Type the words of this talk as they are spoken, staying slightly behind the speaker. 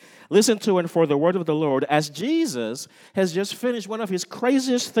Listen to and for the word of the Lord, as Jesus has just finished one of his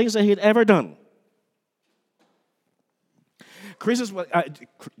craziest things that he'd ever done. Jesus was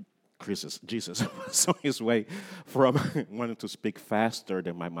on his way from wanting to speak faster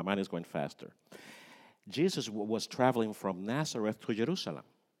than my mind is going faster. Jesus was traveling from Nazareth to Jerusalem.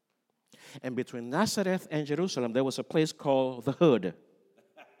 And between Nazareth and Jerusalem, there was a place called the Hood.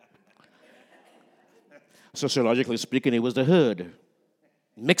 Sociologically speaking, it was the Hood.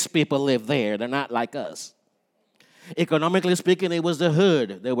 Mixed people live there. They're not like us. Economically speaking, it was the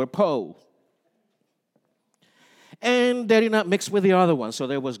Hood. They were poor. And they did not mix with the other ones. So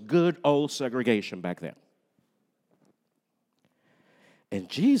there was good old segregation back then. And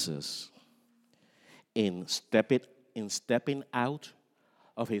Jesus, in stepping out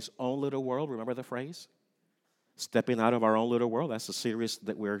of his own little world, remember the phrase? Stepping out of our own little world. That's the series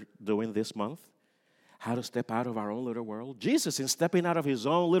that we're doing this month. How to step out of our own little world. Jesus, in stepping out of his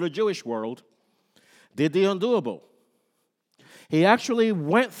own little Jewish world, did the undoable. He actually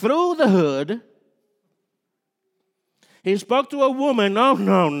went through the Hood. He spoke to a woman.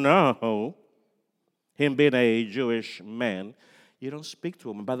 No. Him being a Jewish man, you don't speak to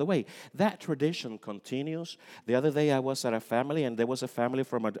a woman. By the way, that tradition continues. The other day I was at a family, and there was a family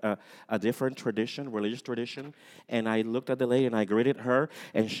from a different tradition, religious tradition, and I looked at the lady and I greeted her,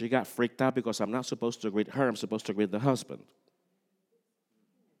 and she got freaked out because I'm not supposed to greet her. I'm supposed to greet the husband.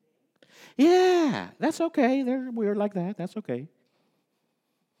 Yeah, that's okay. They're weird like that. That's okay.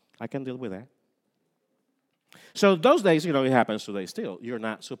 I can deal with that. So those days, it happens today still. You're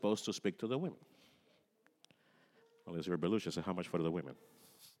not supposed to speak to the women. Unless you're Belushi, so how much for the women?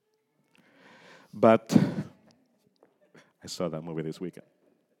 But I saw that movie this weekend.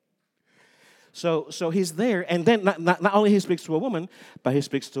 So he's there, and then not only he speaks to a woman, but he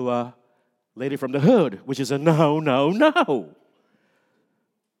speaks to a lady from the Hood, which is a no.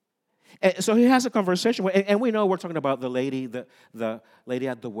 And so he has a conversation, and we know we're talking about the lady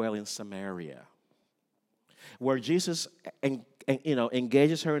at the well in Samaria, where Jesus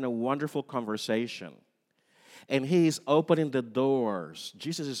engages her in a wonderful conversation. And he's opening the doors.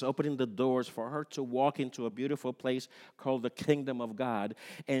 Jesus is opening the doors for her to walk into a beautiful place called the kingdom of God.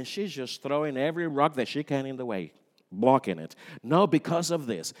 And she's just throwing every rock that she can in the way, blocking it. No, because of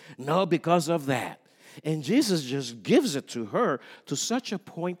this. No, because of that. And Jesus just gives it to her to such a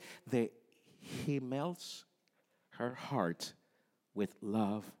point that he melts her heart with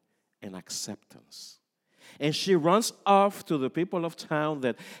love and acceptance. And she runs off to the people of town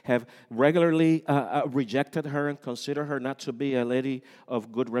that have regularly rejected her and consider her not to be a lady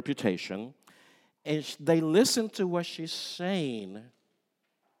of good reputation. And they listen to what she's saying.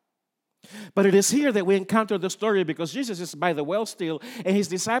 But it is here that we encounter the story, because Jesus is by the well still, and his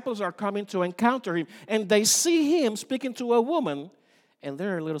disciples are coming to encounter him. And they see him speaking to a woman, and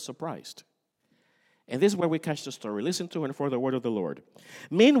they're a little surprised. And this is where we catch the story. Listen to and for the word of the Lord.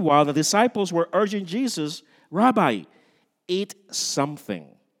 Meanwhile, the disciples were urging Jesus, "Rabbi, eat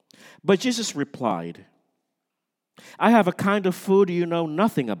something." But Jesus replied, "I have a kind of food you know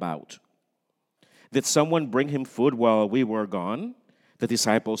nothing about." "Did someone bring him food while we were gone?" the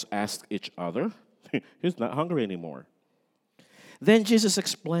disciples asked each other. He's not hungry anymore. Then Jesus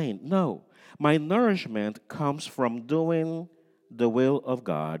explained, "No, my nourishment comes from doing the will of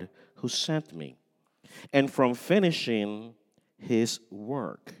God who sent me, and from finishing his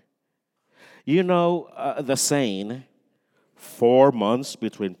work." You know the saying, 4 months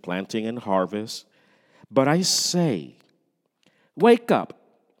between planting and harvest. But I say, wake up,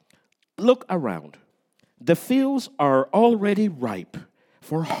 look around. The fields are already ripe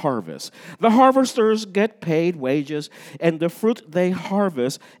for harvest. The harvesters get paid wages, and the fruit they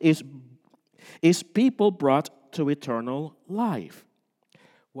harvest is people brought to eternal life.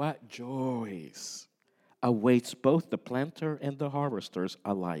 What joys awaits both the planter and the harvesters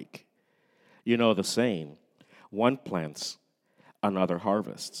alike. You know the saying, one plants, another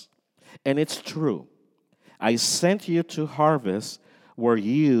harvests. And it's true. I sent you to harvest where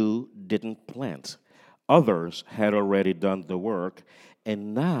you didn't plant. Others had already done the work,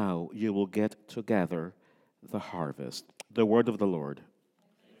 and now you will get to gather the harvest. The word of the Lord.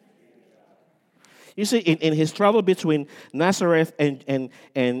 You see, in his travel between Nazareth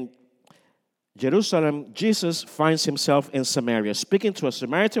and Jerusalem, Jesus finds himself in Samaria, speaking to a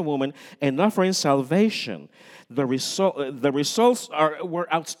Samaritan woman and offering salvation. The results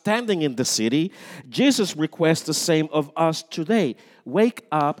were outstanding in the city. Jesus requests the same of us today. Wake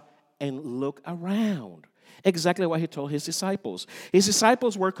up and look around. Exactly what he told his disciples. His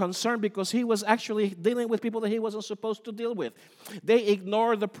disciples were concerned because he was actually dealing with people that he wasn't supposed to deal with. They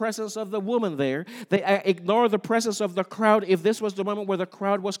ignored the presence of the woman there. They ignored the presence of the crowd. If this was the moment where the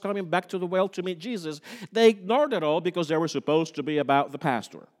crowd was coming back to the well to meet Jesus, they ignored it all because they were supposed to be about the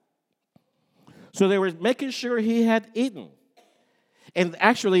pastor. So they were making sure he had eaten. And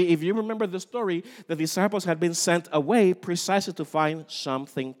actually, if you remember the story, the disciples had been sent away precisely to find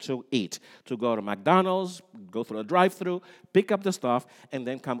something to eat, to go to McDonald's, go through a drive-thru, pick up the stuff, and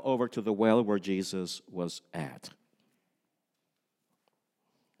then come over to the well where Jesus was at.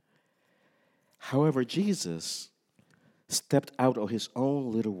 However, Jesus stepped out of his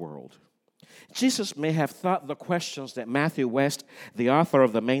own little world. Jesus may have thought the questions that Matthew West, the author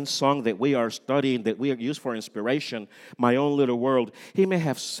of the main song that we are studying, that we use for inspiration, My Own Little World, he may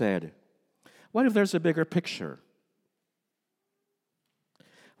have said, what if there's a bigger picture?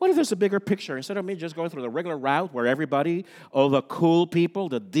 What if there's a bigger picture? Instead of me just going through the regular route where everybody, all the cool people,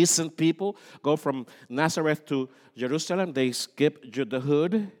 the decent people, go from Nazareth to Jerusalem, they skip the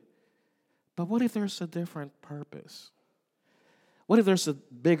hood. But what if there's a different purpose? What if there's a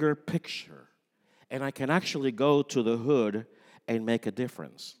bigger picture and I can actually go to the hood and make a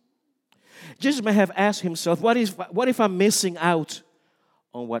difference? Jesus may have asked himself, what if I'm missing out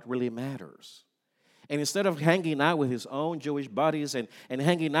on what really matters? And instead of hanging out with his own Jewish buddies and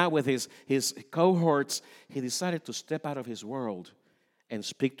hanging out with his cohorts, he decided to step out of his world and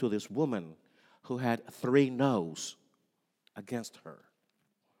speak to this woman who had 3 no's against her.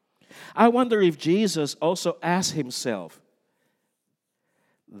 I wonder if Jesus also asked himself,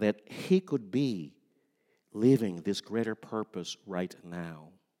 that he could be living this greater purpose right now.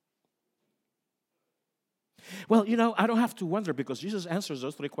 Well, I don't have to wonder because Jesus answers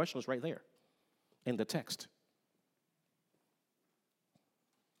those 3 questions right there in the text.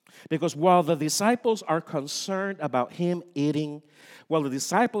 Because while the disciples are concerned about him eating, while the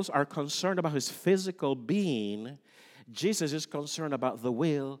disciples are concerned about his physical being, Jesus is concerned about the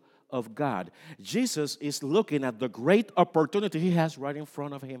will of God. Jesus is looking at the great opportunity he has right in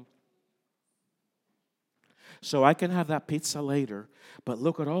front of him. So I can have that pizza later, but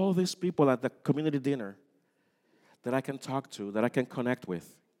look at all these people at the community dinner that I can talk to, that I can connect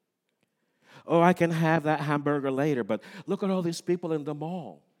with. Oh, I can have that hamburger later, but look at all these people in the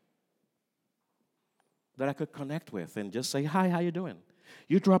mall that I could connect with and just say, hi, how you doing?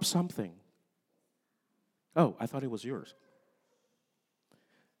 You dropped something. Oh, I thought it was yours.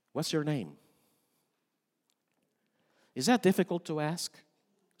 What's your name? Is that difficult to ask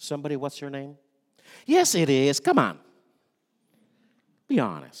somebody, what's your name? Yes, it is. Come on. Be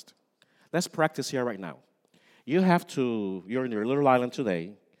honest. Let's practice here right now. You're in your little island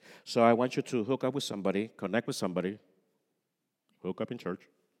today, so I want you to hook up with somebody, connect with somebody, hook up in church,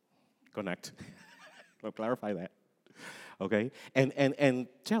 connect. I'll clarify that. Okay? And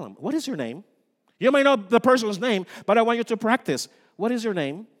tell them, what is your name? You may know the person's name, but I want you to practice. What is your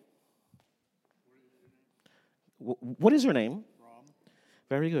name? What is your name? Rob.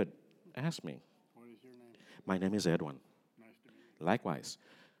 Very good. Ask me. What is your name? My name is Edwin. Nice to meet you. Likewise.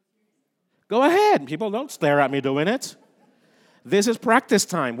 Go ahead. People, don't stare at me doing it. This is practice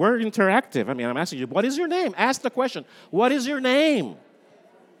time. We're interactive. I'm asking you, what is your name? Ask the question. What is your name?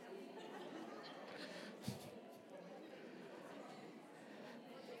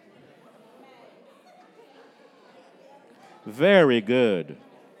 Very good.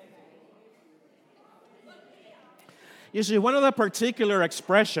 You see, one of the particular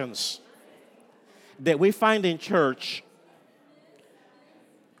expressions that we find in church,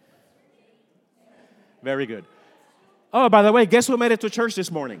 very good. Oh, by the way, guess who made it to church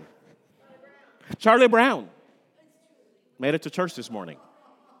this morning? Charlie Brown made it to church this morning.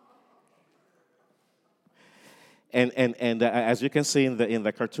 And as you can see in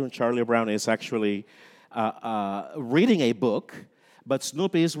the cartoon, Charlie Brown is actually reading a book, but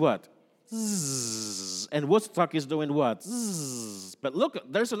Snoopy is what? Zzz, and Woodstock is doing what? Zzz. But look,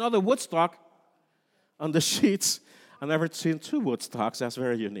 there's another Woodstock on the sheets. I've never seen 2 Woodstocks. That's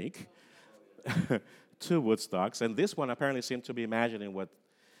very unique. 2 Woodstocks. And this one apparently seemed to be imagining what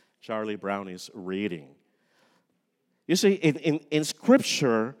Charlie Brown is reading. You see, in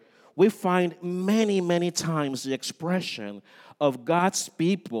Scripture, we find many, many times the expression of God's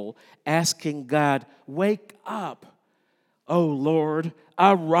people asking God, wake up, O Lord,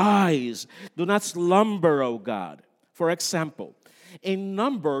 arise. Do not slumber, O God. For example, in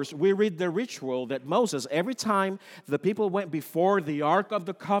Numbers, we read the ritual that Moses, every time the people went before the Ark of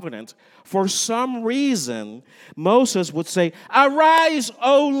the Covenant, for some reason, Moses would say, arise,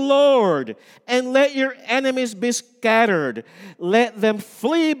 O Lord, and let your enemies be scattered. Let them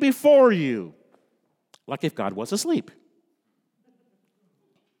flee before you. like if God was asleep.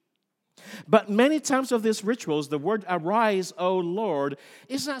 But many times of these rituals, the word arise, O Lord,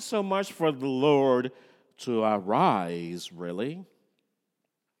 is not so much for the Lord to arise, really.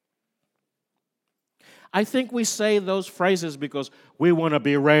 I think we say those phrases because we want to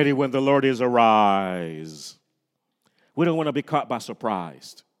be ready when the Lord is arise. We don't want to be caught by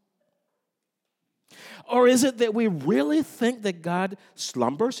surprise. Or is it that we really think that God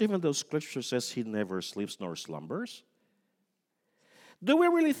slumbers, even though Scripture says He never sleeps nor slumbers? Do we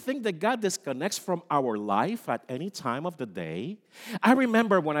really think that God disconnects from our life at any time of the day? I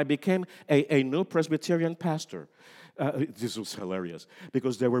remember when I became a new Presbyterian pastor, this was hilarious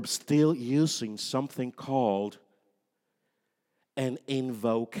because they were still using something called an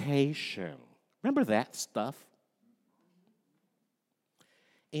invocation. Remember that stuff?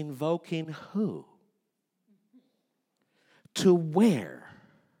 Invoking who? To where?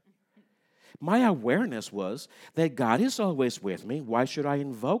 My awareness was that God is always with me. Why should I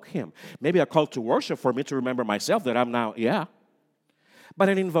invoke Him? Maybe a call to worship for me to remember myself that I'm now, But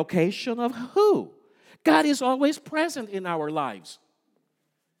an invocation of who? God is always present in our lives.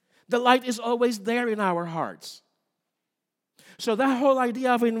 The light is always there in our hearts. So that whole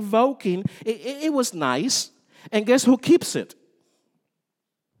idea of invoking, it was nice. And guess who keeps it?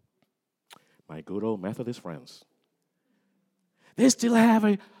 My good old Methodist friends. They still have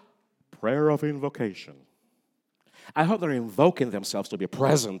a prayer of invocation. I hope they're invoking themselves to be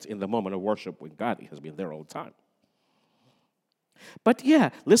present in the moment of worship when God has been there all the time. But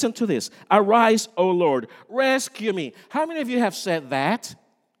listen to this. Arise, O Lord, rescue me. How many of you have said that?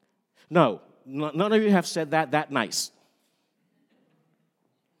 No, none of you have said that nice.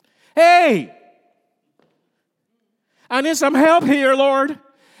 Hey, I need some help here, Lord.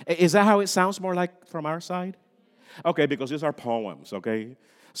 Is that how it sounds more like from our side? Okay, because these are poems, okay?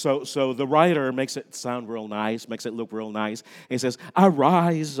 So the writer makes it sound real nice, makes it look real nice. He says,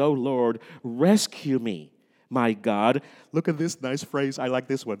 arise, O Lord, rescue me, my God. Look at this nice phrase. I like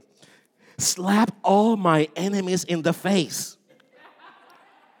this one. Slap all my enemies in the face.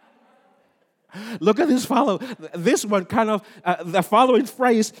 Look at this This one kind of, the following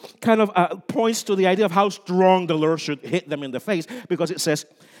phrase kind of points to the idea of how strong the Lord should hit them in the face because it says,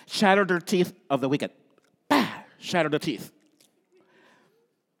 shatter the teeth of the wicked. Bah! Shatter the teeth.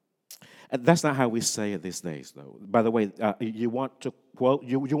 And that's not how we say it these days, though. By the way, you want to quote,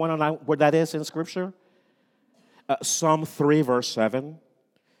 you want to know where that is in Scripture? Psalm 3, verse 7.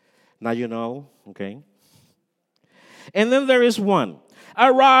 Now you know, okay? And then there is one.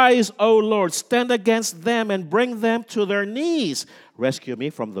 Arise, O Lord, stand against them and bring them to their knees. Rescue me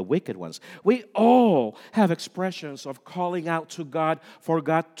from the wicked ones. We all have expressions of calling out to God for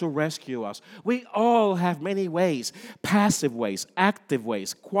God to rescue us. We all have many ways, passive ways, active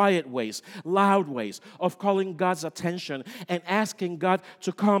ways, quiet ways, loud ways of calling God's attention and asking God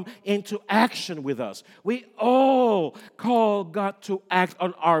to come into action with us. We all call God to act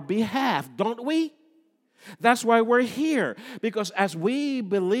on our behalf, don't we? That's why we're here, because as we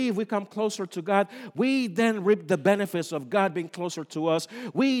believe we come closer to God, we then reap the benefits of God being closer to us.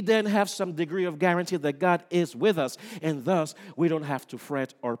 We then have some degree of guarantee that God is with us, and thus we don't have to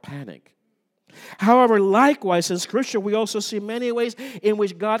fret or panic. However, likewise in Scripture, we also see many ways in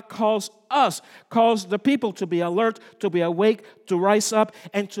which God calls the people to be alert, to be awake, to rise up,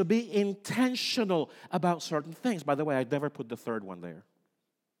 and to be intentional about certain things. By the way, I never put the third one there.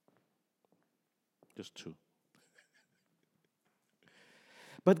 Just two.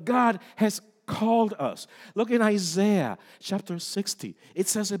 But God has called us. Look in Isaiah chapter 60. It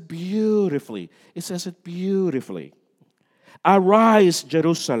says it beautifully. Arise,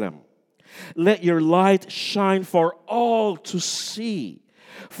 Jerusalem. Let your light shine for all to see.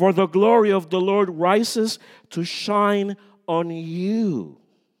 For the glory of the Lord rises to shine on you.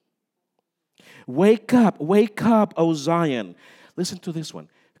 Wake up, O Zion. Listen to this one.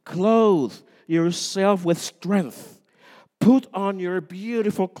 Clothe yourself with strength. Put on your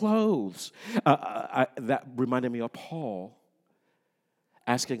beautiful clothes. That reminded me of Paul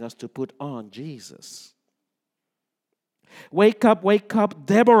asking us to put on Jesus. Wake up,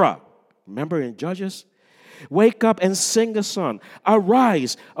 Deborah. Remember in Judges? Wake up and sing a song.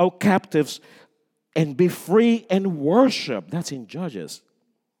 Arise, O captives, and be free and worship. That's in Judges.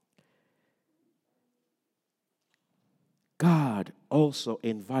 God also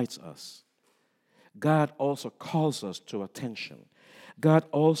invites us. God also calls us to attention. God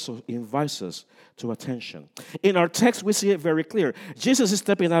also invites us to attention. In our text, we see it very clear. Jesus is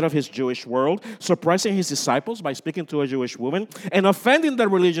stepping out of his Jewish world, surprising his disciples by speaking to a Jewish woman, and offending the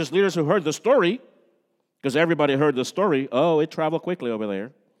religious leaders who heard the story, because everybody heard the story. Oh, it traveled quickly over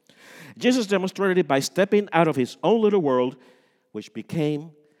there. Jesus demonstrated it by stepping out of his own little world, which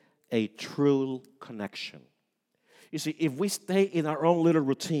became a true connection. You see, if we stay in our own little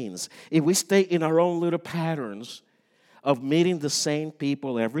routines, if we stay in our own little patterns of meeting the same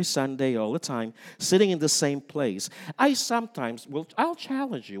people every Sunday all the time, sitting in the same place, I'll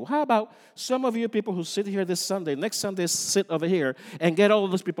challenge you. How about some of you people who sit here this Sunday, next Sunday sit over here and get all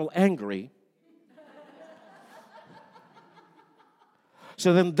of those people angry?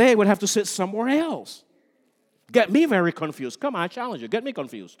 So then they would have to sit somewhere else. Get me very confused. Come on, I challenge you. Get me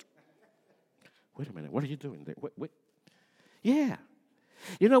confused. Wait a minute. What are you doing there? Wait. Yeah.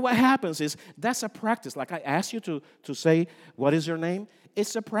 You know what happens is that's a practice. Like I asked you to say, what is your name?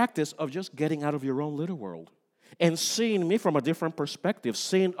 It's a practice of just getting out of your own little world and seeing me from a different perspective,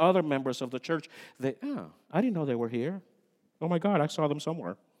 seeing other members of the church that, I didn't know they were here. Oh my God, I saw them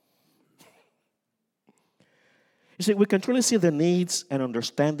somewhere. You see, we can truly see the needs and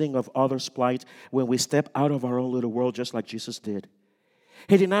understanding of others' plight when we step out of our own little world just like Jesus did.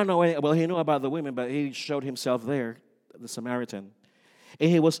 He did not know, he knew about the women, but he showed himself there, the Samaritan.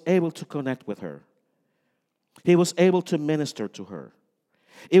 And he was able to connect with her. He was able to minister to her.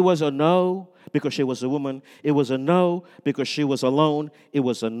 It was a no because she was a woman. It was a no because she was alone. It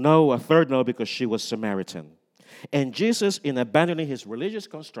was a third no because she was Samaritan. And Jesus, in abandoning his religious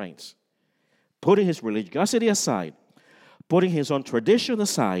constraints, putting his religiosity aside, putting his own tradition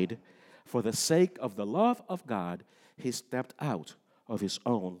aside, for the sake of the love of God, he stepped out of his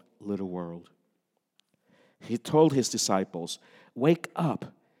own little world. He told his disciples, wake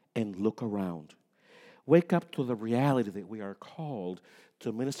up and look around. Wake up to the reality that we are called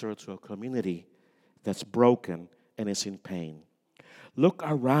to minister to a community that's broken and is in pain. Look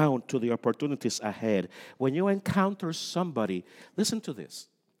around to the opportunities ahead. When you encounter somebody, listen to this.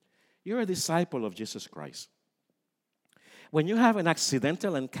 You're a disciple of Jesus Christ. When you have an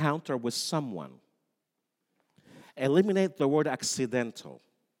accidental encounter with someone, eliminate the word accidental.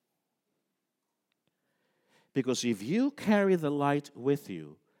 Because if you carry the light with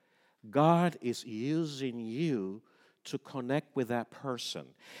you, God is using you to connect with that person.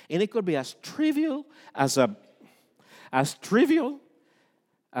 And it could be as trivial as a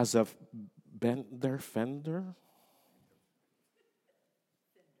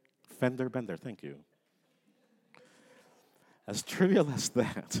fender bender, thank you. As trivial as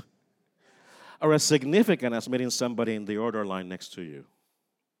that. Or as significant as meeting somebody in the order line next to you.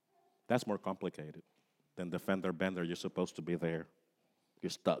 That's more complicated than the fender bender. You're supposed to be there.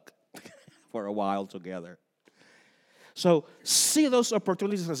 You're stuck for a while together. So see those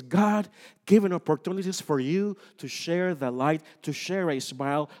opportunities as God-given opportunities for you to share the light, to share a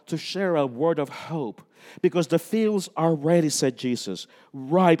smile, to share a word of hope. Because the fields are ready, said Jesus,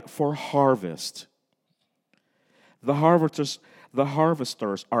 ripe for harvest. The harvesters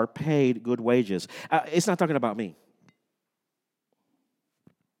are paid good wages. It's not talking about me.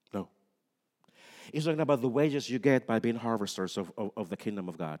 No. It's talking about the wages you get by being harvesters of the kingdom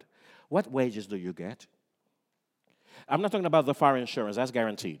of God. What wages do you get? I'm not talking about the fire insurance. That's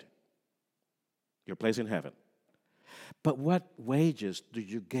guaranteed. Your place in heaven. But what wages do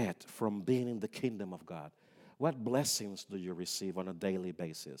you get from being in the kingdom of God? What blessings do you receive on a daily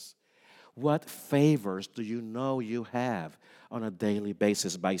basis? What favors do you know you have on a daily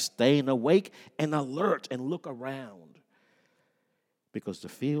basis by staying awake and alert and look around? Because the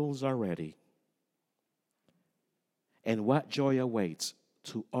fields are ready. And what joy awaits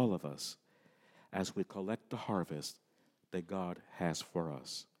to all of us as we collect the harvest that God has for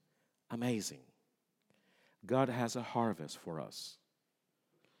us. Amazing. God has a harvest for us.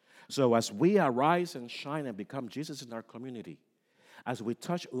 So as we arise and shine and become Jesus in our community, as we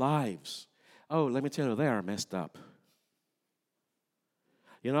touch lives, let me tell you, they are messed up.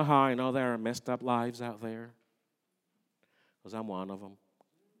 You know how I know there are messed up lives out there? Because I'm one of them.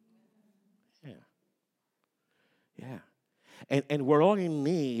 Yeah. And we're all in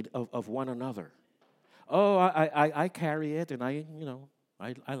need of one another. I carry it, and I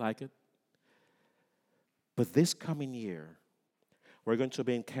like it. But this coming year, we're going to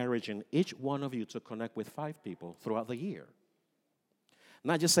be encouraging each one of you to connect with 5 people throughout the year.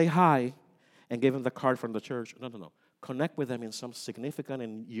 Not just say hi and give them the card from the church. No. Connect with them in some significant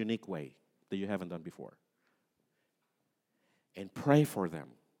and unique way that you haven't done before. And pray for them.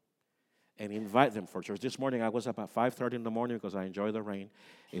 And invite them for church. This morning I was up at 5:30 in the morning because I enjoy the rain.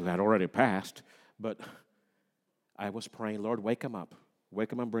 It had already passed, but I was praying, Lord, wake them up. Wake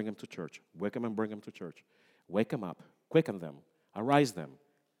them and bring them to church. Wake them and bring them to church. Wake them up. Quicken them. Arise them.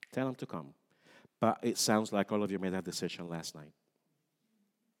 Tell them to come. But it sounds like all of you made that decision last night.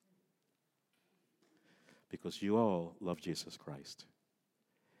 Because you all love Jesus Christ.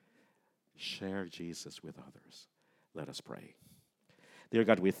 Share Jesus with others. Let us pray. Dear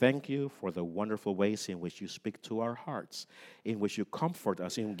God, we thank you for the wonderful ways in which you speak to our hearts, in which you comfort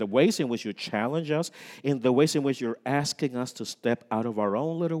us, in the ways in which you challenge us, in the ways in which you're asking us to step out of our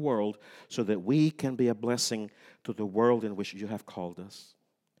own little world so that we can be a blessing to the world in which you have called us.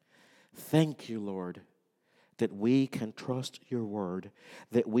 Thank you, Lord, that we can trust your word,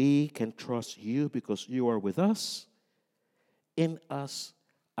 that we can trust you because you are with us, in us,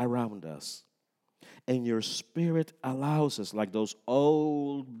 around us. And your Spirit allows us, like those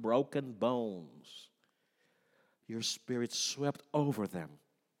old broken bones, your Spirit swept over them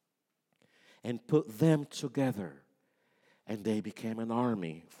and put them together, and they became an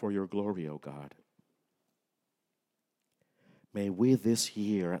army for your glory, O God. May we this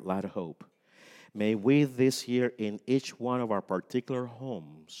year at Light of Hope, may we this year in each one of our particular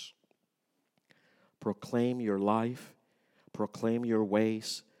homes proclaim your life, proclaim your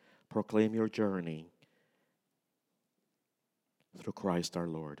ways, proclaim your journey through Christ our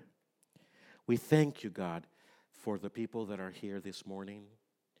Lord. We thank you, God, for the people that are here this morning.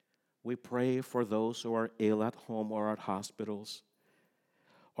 We pray for those who are ill at home or at hospitals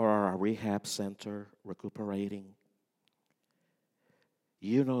or our rehab center recuperating.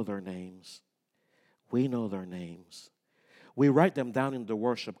 You know their names. We know their names. We write them down in the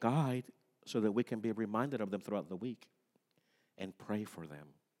worship guide so that we can be reminded of them throughout the week and pray for them.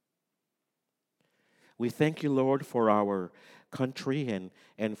 We thank you, Lord, for our country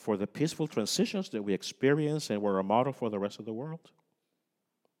and for the peaceful transitions that we experience and we're a model for the rest of the world.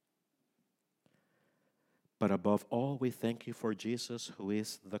 But above all, we thank you for Jesus, who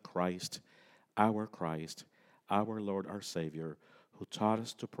is the Christ, our Lord, our Savior, who taught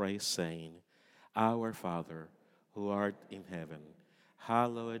us to pray, saying, Our Father, who art in heaven,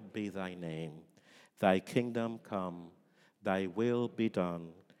 hallowed be thy name. Thy kingdom come, thy will be done,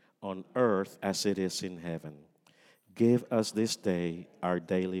 on earth as it is in heaven. Give us this day our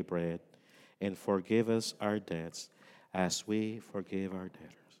daily bread, and forgive us our debts as we forgive our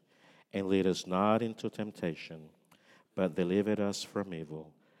debtors. And lead us not into temptation, but deliver us from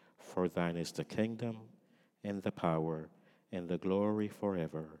evil. For thine is the kingdom, and the power, and the glory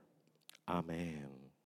forever. Amen.